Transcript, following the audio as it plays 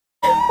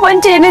one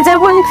चेने से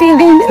one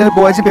feeling a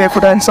boy से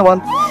बेखुदा है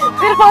सवाल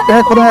इरफान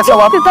बेखुदा है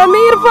सवाल कितना में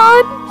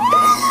इरफान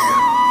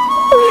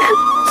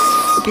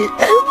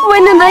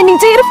वन नानी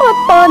से इरफान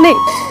पाने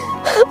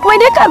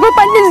वन कर वो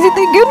पन्ने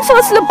जिंदगी उन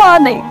फसल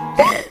पाने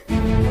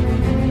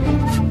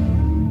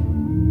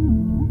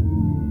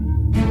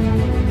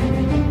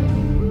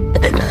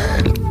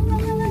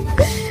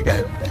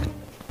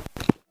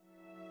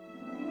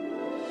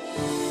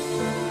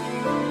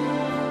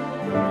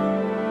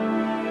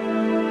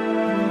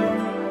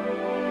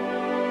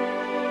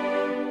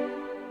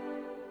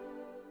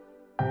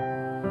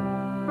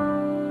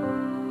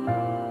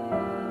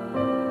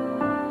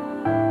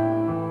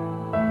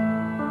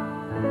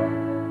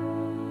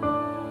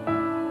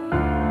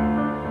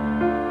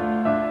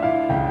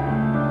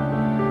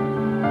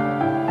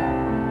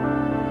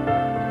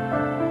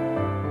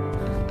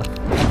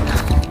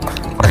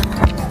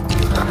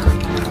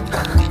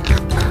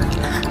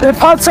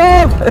इरफान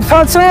साहब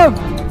इरफान साहब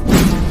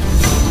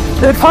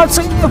इरफान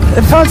साहब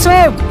इरफान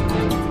साहब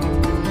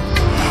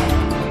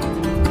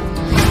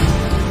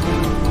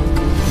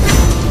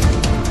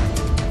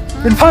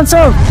इरफान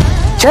साहब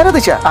चेहरा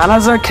दिखा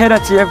अहन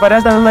खैरत ये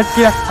बरस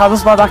लड़की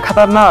थस वादा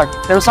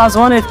खतरनाक तमिस आज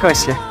वन ये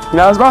कस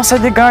मे बस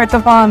गाड़ तो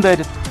पान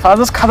दर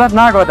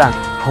खतरनाक वादान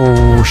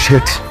ओह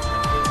शिट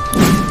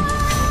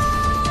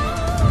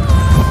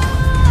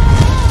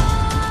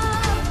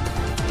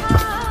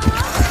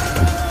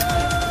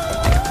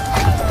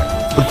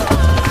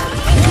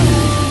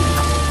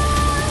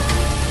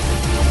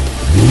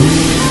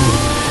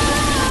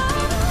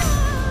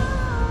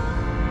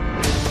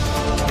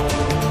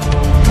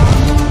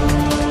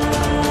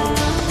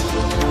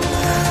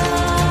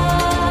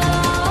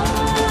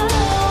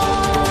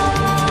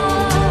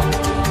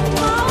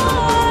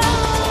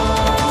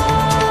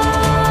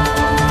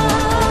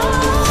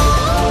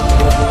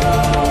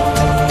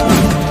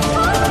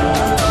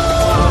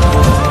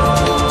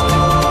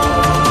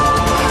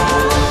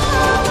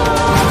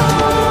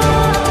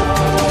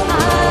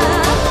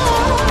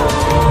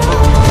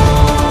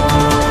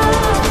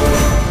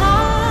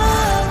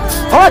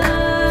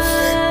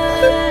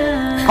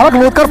फलक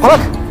मत कर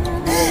फलक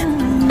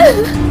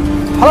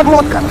फलक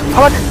मत कर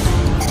फलक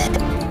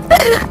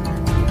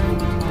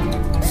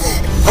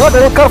फलक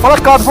मत कर फलक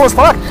काट बोस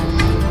फलक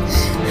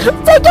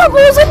ते क्या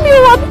बोझन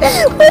मिवन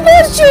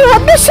मैं शुरू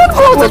मैं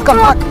शुरू बोझन कर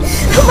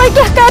मैं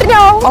क्या करने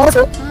आऊं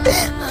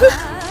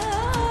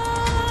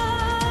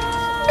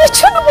मैं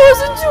शुरू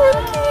बोझन जोन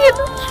की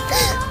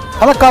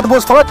फलक काट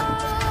बोस फलक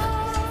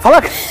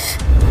फलक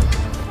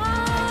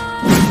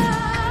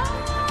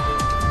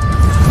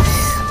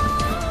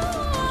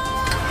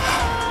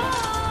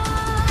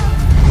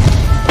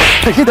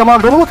देखिए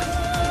दिमाग डोलूत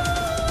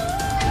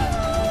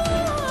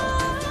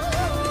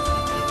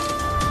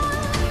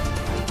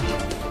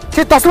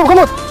तस्लुम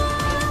गमुत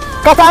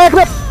कत आयक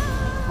मे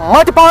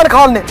मत पान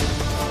खालने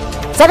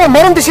सगर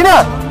मरन दिशना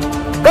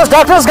कस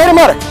डॉक्टर्स घर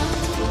मर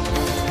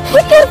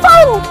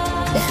इरफान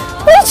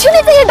मैं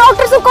छिने ते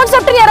डॉक्टर से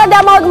कांसेप्ट नहीं आ रहा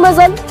दिमाग में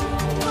जन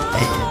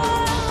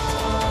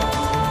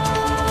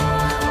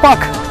पक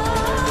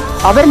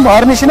अगर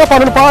मार निशना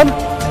पान पान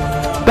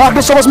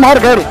डॉक्टर सबस मार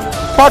घर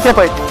पाते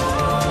पे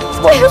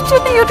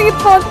छुट्टी होती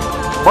इरफान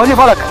बोली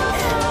फलक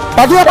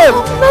पगिया पे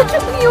मैं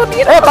छुट्टी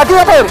होती ए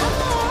पगिया पे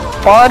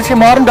पान से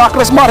मारन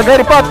डॉक्टर से मार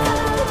घर पत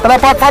तला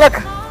पत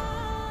फलक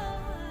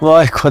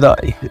वाह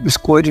खुदाई इस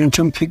कोरिन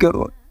चम फिकर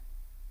हो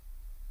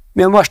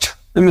मे मस्ट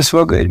अमिस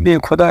वगर मे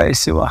खुदाई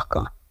सिवा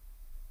का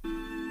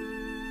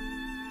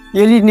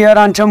यली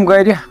नेरान चम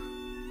गर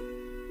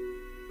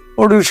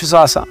ओडू छस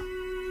आसान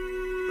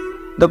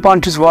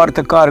दपान छस वार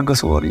त कार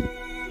गस ओरी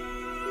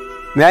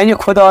मैंने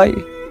खुदाई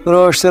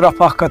रोश से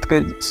रफाकत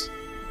करदिस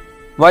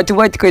वत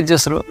वत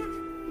करदिस रो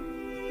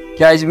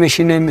क्याज मे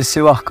छिन अमिस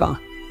सिवा का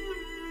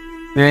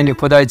मैंने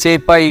खुदाई चे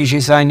पाई छ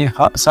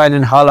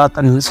साइन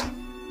हालातन हज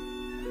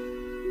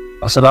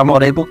अस्सलाम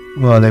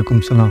वालेकुम वालेकुम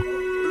सलाम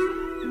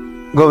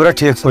गोबरा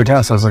ठीक पटे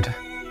असल पटे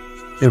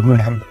ठीक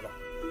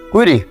अल्हम्दुलिल्लाह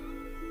कुरी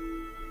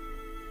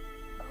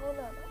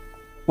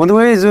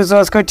वही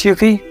जुज का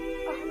ठीक ही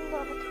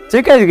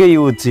चे कह गई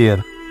यूत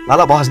चीर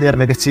लाला बहस नेर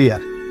मे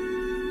चीर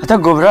अत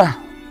गोबरा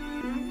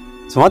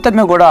वन तब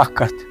मे गोड़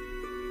कत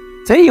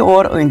चे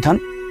और अन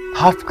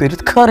हफ कर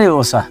खरे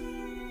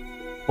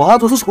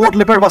बहुत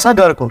होटल पे बसान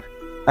घर को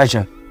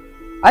अच्छा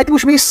अत वो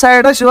मे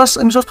साइड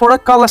अमिस थोड़ा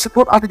कलस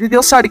अत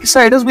दिल सड़क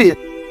साइड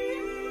बिहित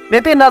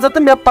मे पे नजर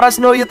तो मे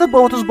प्रश्न ये तो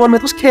बहुत बोन मे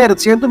खेर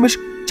चेन तो मे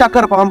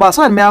चक्कर पहन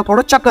बसान मे आव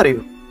थोड़ा चक्कर यो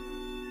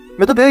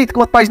मे तो इत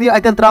पज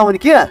अतन त्रावन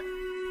क्या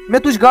मे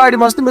तुझ गाड़ी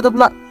मज तो मे दोप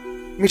ना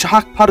मे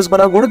हक फर्ज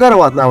बना गोड़ घर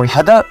वात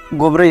हदा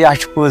गोबर यह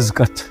पज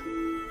कत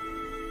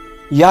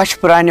यह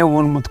प्रानो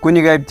वोनमुत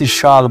कुन गब त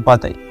शाल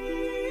पत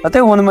अत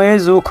वोन मे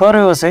जू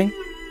खरे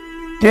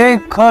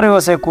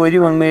खरे कोर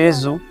वोन मे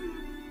जू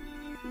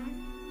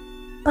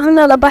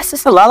लाला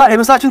बस लाला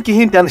अमिस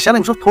कहें टेंशन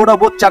अमिस थोड़ा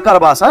बहुत चक्कर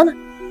बसान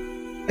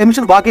अमिस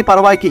बाकी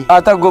परवाह कहीं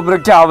अत गोबर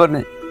क्या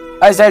वन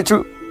अस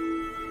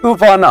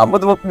तूफान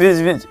आमुत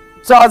विज विज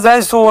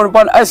सोन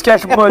पान क्या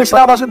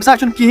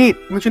कहें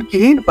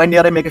पे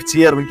नेर मे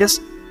चीर वनकस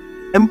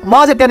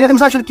माजे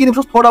टेंशन की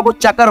थोड़ा बहुत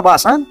चक्कर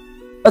बासान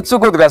छु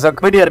कोत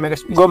गसक बडियर में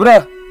गोबरा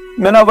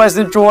मैं ना बस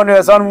चोन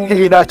एसान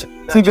यही नाच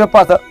सिबे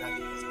पता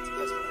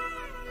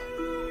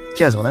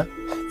क्या जोना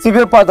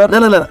सिबे पता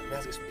ना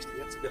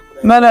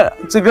मैंने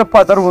सिबे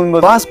पता वुन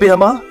बास पे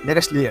हमा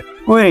नेक्स्ट लिए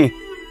कोई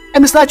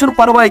अमिस ना चुन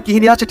परवाह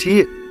कहीं या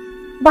ठीक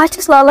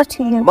बाचस लाला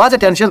ठीक माजे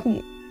टेंशन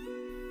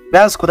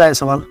बस खुदा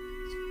सवाल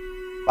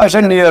अच्छा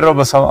नहीं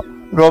रोब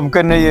सवाल रोब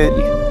करने ये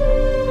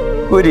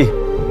कोई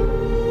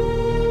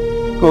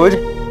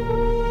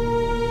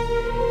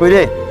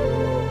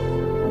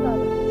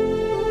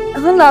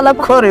लाला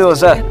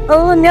खोरियोसा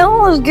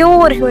मैं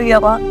ग्योर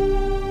हुआ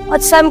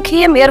पत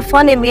समखी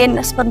इरफान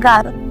मेनस पे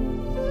गर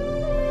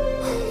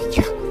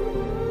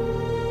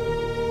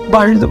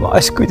बह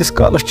दस कतिस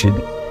कालस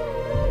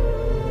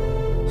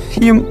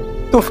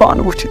तूफान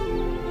वो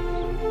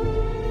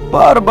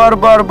बार बार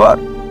बार बार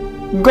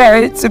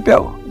गए पे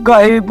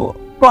गए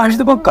बह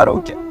दपान करो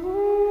क्या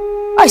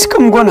अस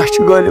कम गुनाह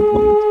गालिब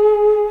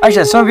गोमुत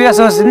अच्छा सो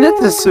व्यसा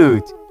नेत्र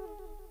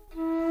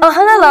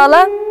अहना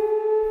लाला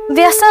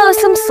व्यसा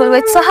सम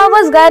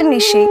सह गर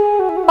निशे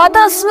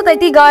पता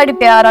तती गाड़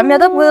प्यारा मे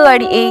दप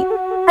गाड़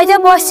अजा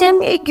बस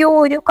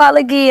ग्यूर कल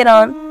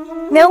गीरान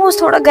मे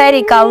थोड़ा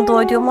गे कल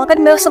दो मगर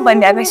मे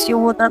मे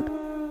यूत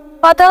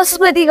पता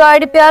ती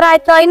गाड़ प्यारा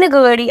अत आई न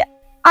गाड़ी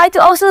अत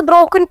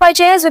ब्रो कुन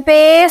पचे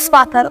पेस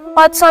पत्थर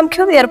पत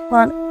समख्यो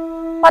इरफान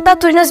पता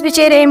तुजनस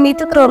बिचारे अमी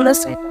तो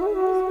त्रोनस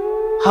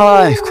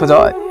हाय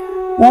खुदा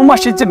वो मा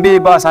बे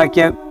बासान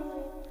क्या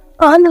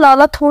अहन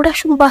लाला थोड़ा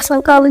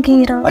बसान कल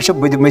गीरान अच्छा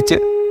बह दिम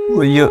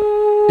ये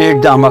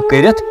एक दामा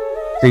कर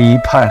यी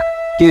फर्क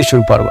कह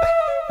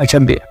परवाह अच्छा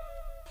बे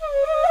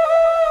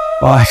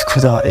आय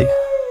खुदा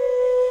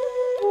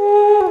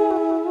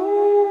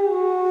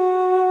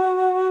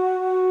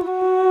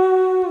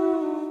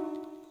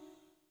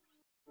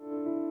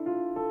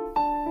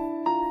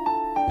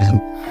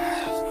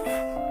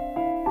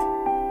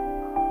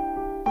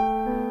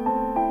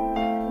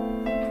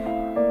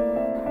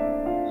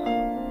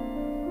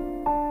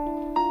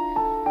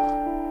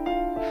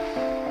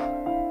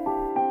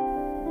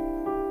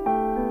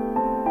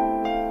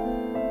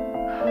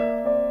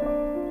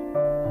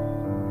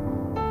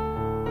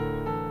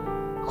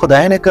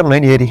खुदाया ने कर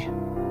नेरी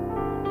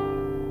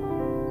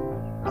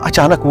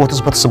अचानक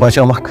वोतस बत सुबह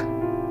चमक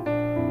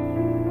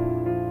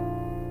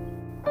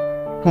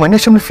वन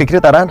फिक्र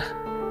तरन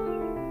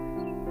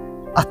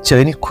अत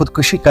चैनी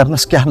खुदकुशी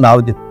करनस क्या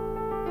नाव दिन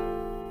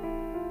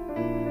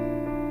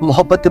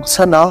मोहब्बत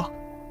सा नाव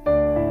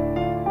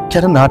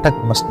क्या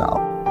नाटक मस नाव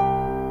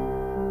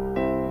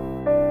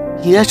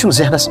यह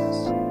जहनस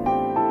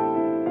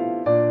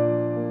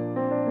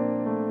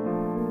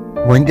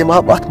वन दिमा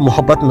अत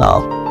मोहब्बत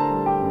नाव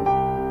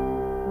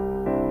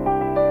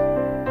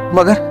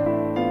मगर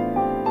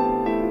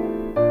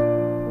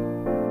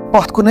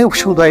पत कुन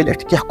वो दय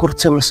लट क्या कोर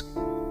चेवस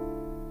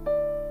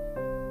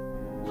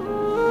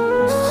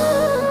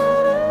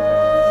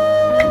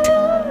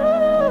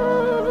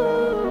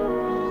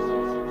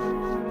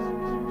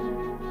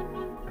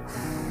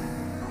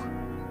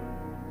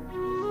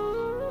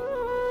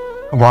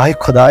वाह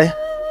खुदाए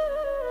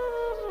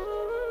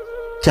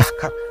क्या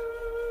कर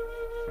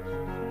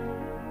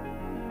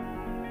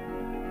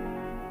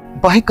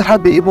बह करा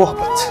बे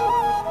मोहब्बत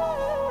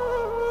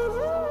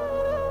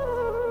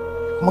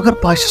मगर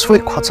बह वो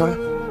खोचान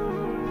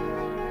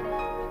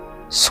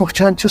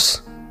सोचान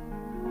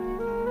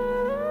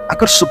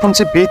अगर सुपन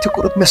से बे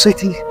कोरुत मे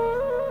सती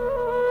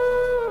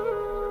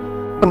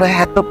पुनः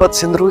हेक पत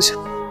जिंद रोज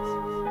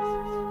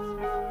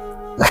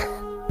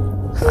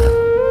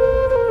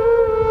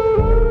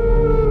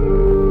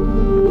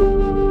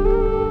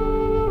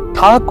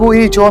था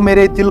कोई जो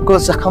मेरे दिल को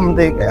जख्म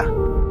दे गया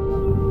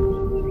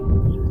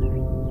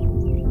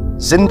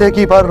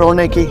जिंदगी भर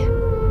रोने की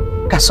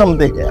कसम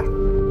दे गया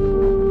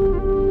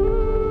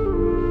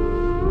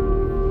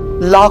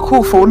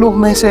लाखों फूलों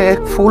में से एक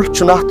फूल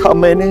चुना था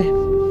मैंने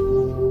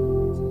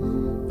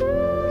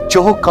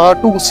जो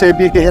कांटों से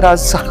भी गहरा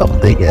जख्म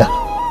दे गया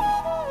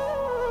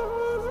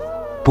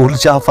भूल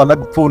जा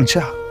फलक भूल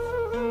जा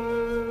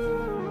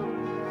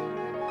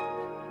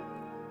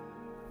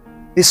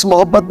इस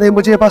मोहब्बत ने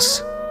मुझे बस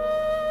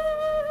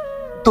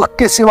दुख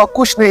के सिवा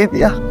कुछ नहीं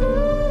दिया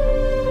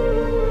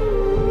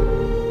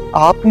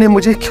आपने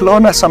मुझे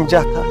खिलौना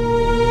समझा था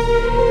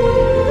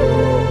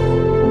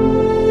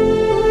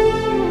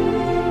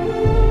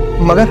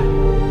मगर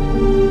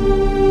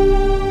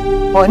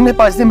पहनने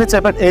पाजने में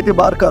चेपट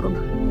एतबार करूं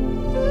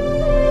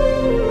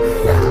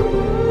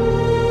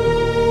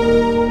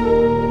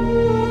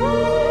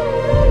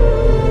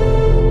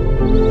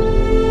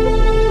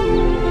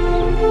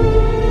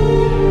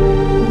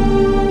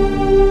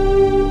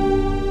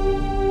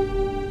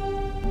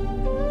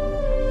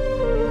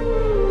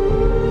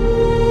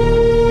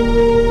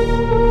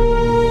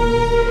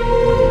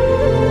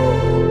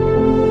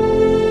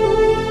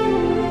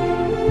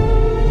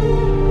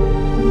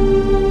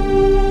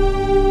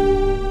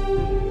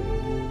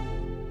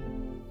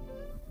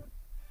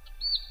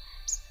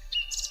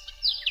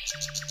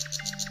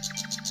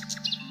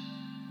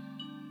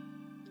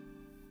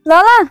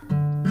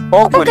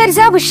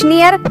कर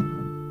वुशनेर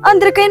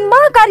अंदर कन मा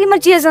कर यमन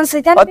चीजन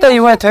सतन पता ही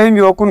वह थे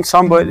योकुन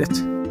संभालित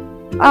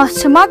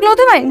अच्छा मकलो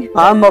तो वन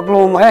हां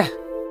मकलूम है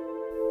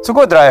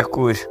सुको द्राय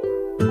कूर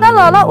ना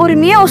लाला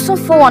उर्मी उसो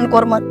फोन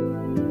कोरमत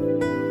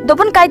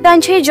दोपन कतन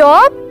छे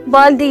जॉब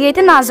बाल दी ये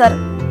नजर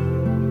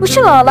वुछ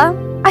लाला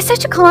अस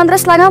छ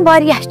खानद्रस लगान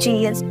वारिया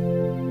चीज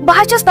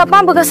बह छस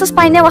दपान बह गसस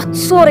पन्ने वक्त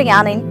सोरे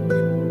आनन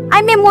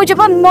अमे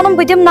मूजूब मोनम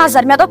बह दिम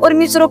नजर मे दोप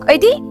उर्मी रुक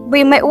अति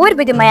बह मे और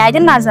बह दिम अद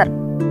नजर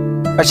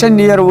अच्छा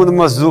नियर वुद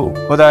मजू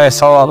खुदा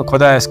सवाल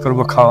खुदा कर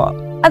बह खवा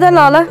अद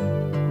लाला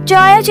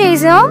चाय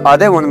चीज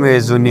अदे वन में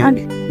जुनी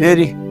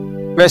नेरी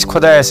वैस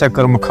खुदा ऐसा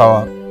कर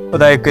खवा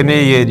खुदा कने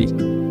येरी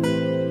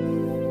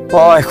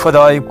वाह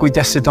खुदा कुछ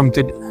सितम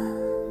ते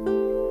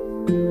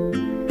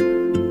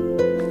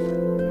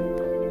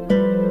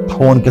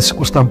फोन किस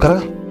कुछ काम करा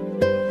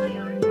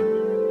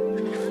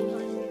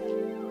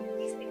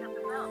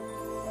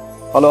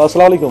हेलो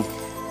अस्सलाम वालेकुम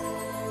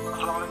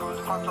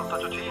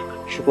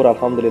शुक्र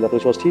अल्हम्दुलिल्लाह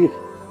तुम ठीक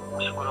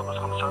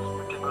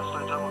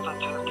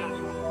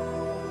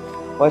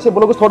वैसे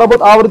बोलो थोड़ा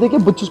बहुत आवर दे कि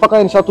बुच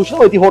पकान इंशाल्लाह तुछ ना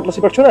वती होटल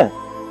से पे ना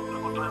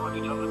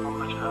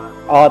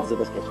आज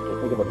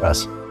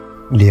बस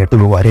लेट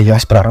तो वारे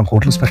यास प्रारंभ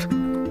होटल पे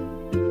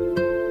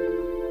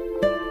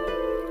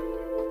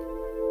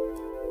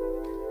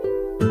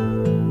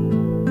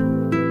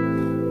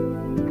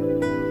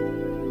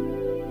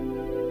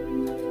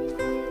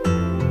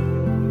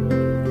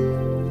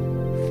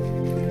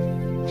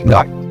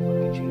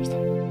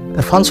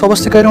इरफान सोबस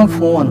तक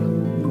फोन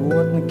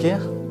वोत न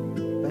कह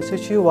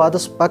वैसे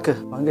वादस पक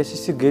वह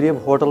गि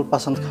गरीब होटल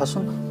पसंद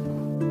खसन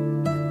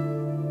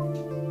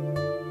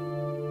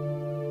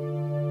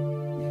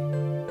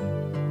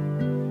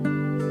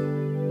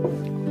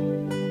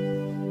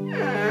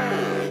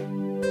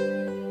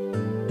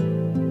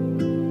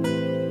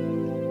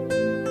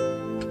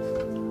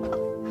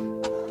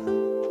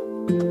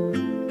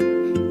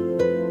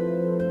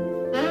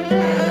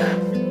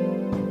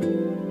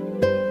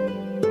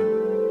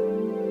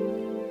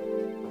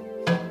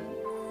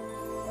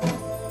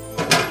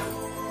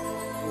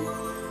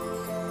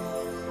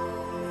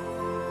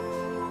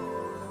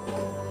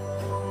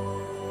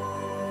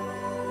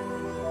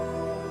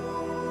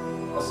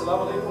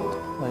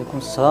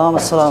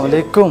अस्सलाम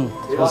वालेकुम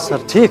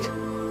सर ठीक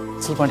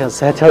असल पे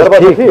सेहत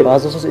ठीक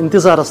बस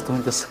इंतजार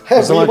तुंदिस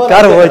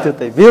कर वो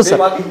बिहू सर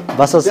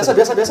बस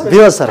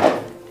बिहू सर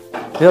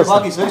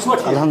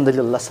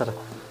अल्हम्दुलिल्लाह सर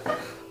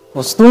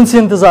बस तुंद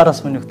इंतजार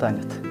वनुक तान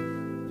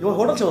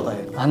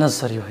अहन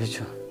सर यो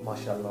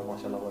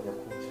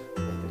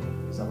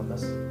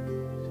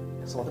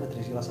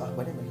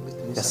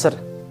सर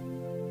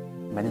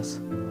बनिस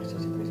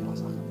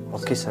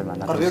ओके सर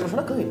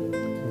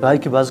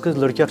बाकी बस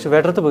लड़की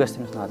वेटर तो बह गस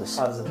नादस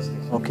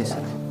ओके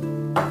सर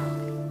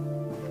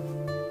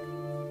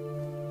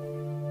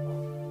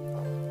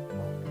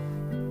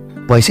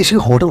वैसे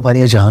होटल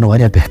वारिया जान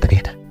वारिया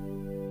बेहतरीन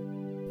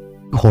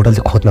होटल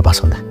खुद में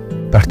पसंद है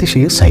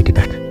पे साइड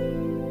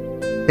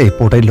पे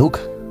पोटे लोग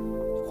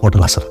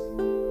होटल असल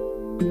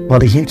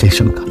वाले ये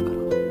चेशन का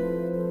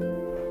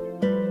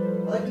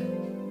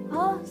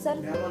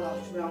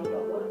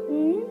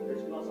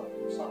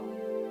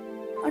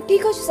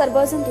ठीक हो सर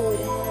बसन तो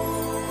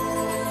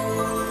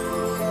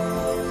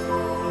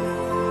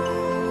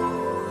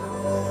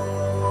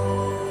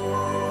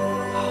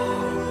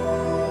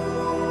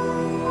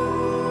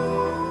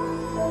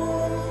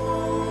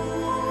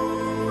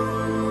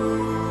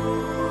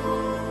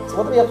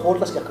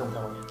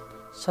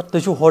सर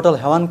तुम होटल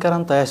हेवान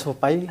करान तो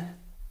पाई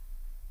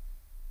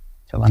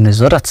वन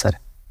जरूरत सर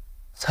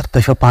सर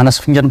तुम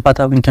पानस वनकन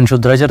पता वनकन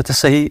द्रजर तो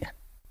सही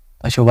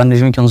तुम वन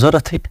वनकन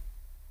जरूरत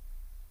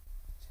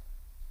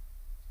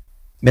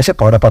मे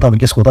पौड़ा पता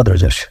वनकस कूत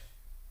द्रजर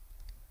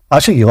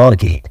आज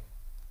कहें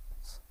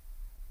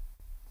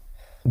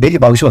बे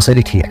बावजूद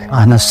सारी ठीक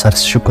अहन सर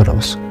शुक्र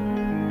उस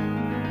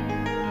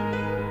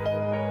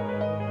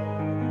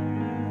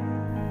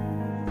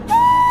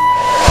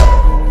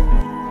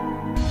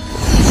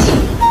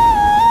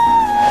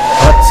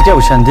क्या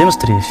वुचान दमस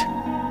त्रेश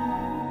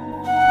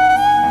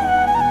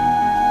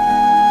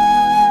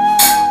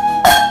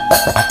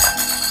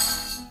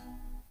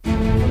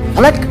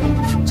अलग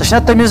सा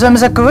तमीज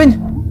वमीज कहन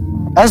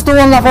अस तो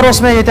नफर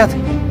मे ये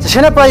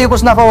पाई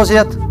कुछ नफर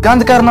ये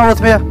गंद कर मे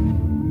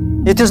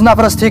यथिस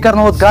नफरस थी कर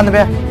गंद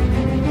मे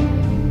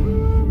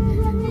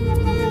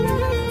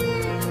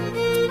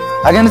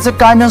अगर नी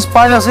काम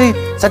पावे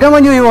सा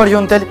वन योर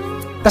यून तेल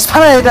कस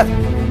फना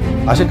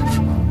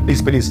प्लीज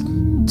प्लीज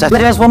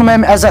वो मे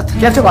इज्जत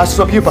क्या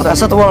पता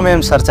इज्जत वो मे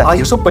सर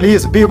आयुब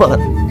प्लीज बी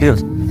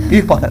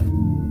पता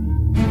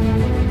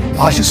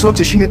आशिक सोब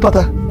ऐ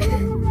पता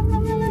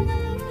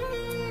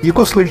यह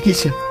कस लड़की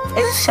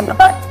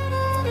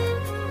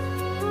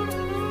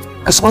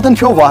किस्मतन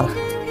खो वार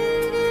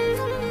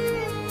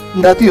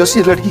ना तो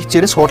यह लड़की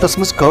चेस होटल्स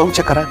मज कम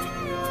कर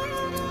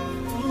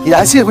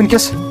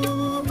वनकस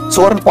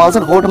 4-5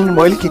 होटल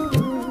मालिक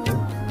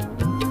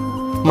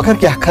मगर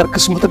क्या कर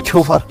किस्मतन खो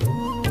वार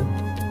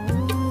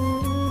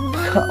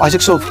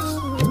आशिक सोब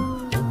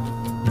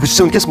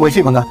वनकस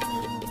माफी मंगान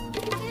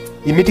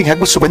ये मीटिंग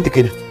हेक सुबह तक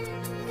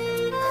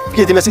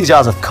ये दिस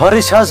इजाजत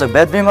खरी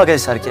बेदमी मा गई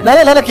सर के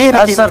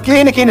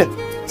ना कहीं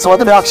सह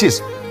वत ब्या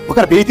चीज बह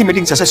कर बे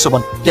मीटिंग ऐसे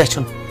सुबह क्या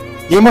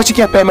ये मा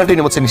क्या पेमेंट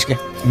निमुत निश क्या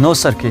नो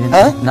सर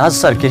कहें ना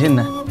सर कहें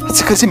ना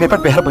कर मे पे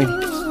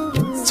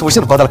मेहरबानी सह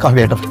वचन बदल कह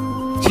वेटर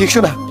ठीक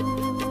ना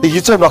तो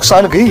ये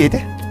नुकसान गई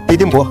ये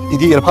दिम बह ये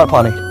दी इरफान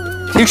पाने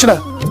ठीक ना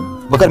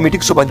बह कर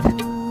मीटिंग सुबह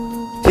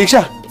ठीक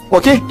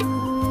ओके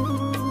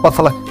पत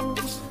फलक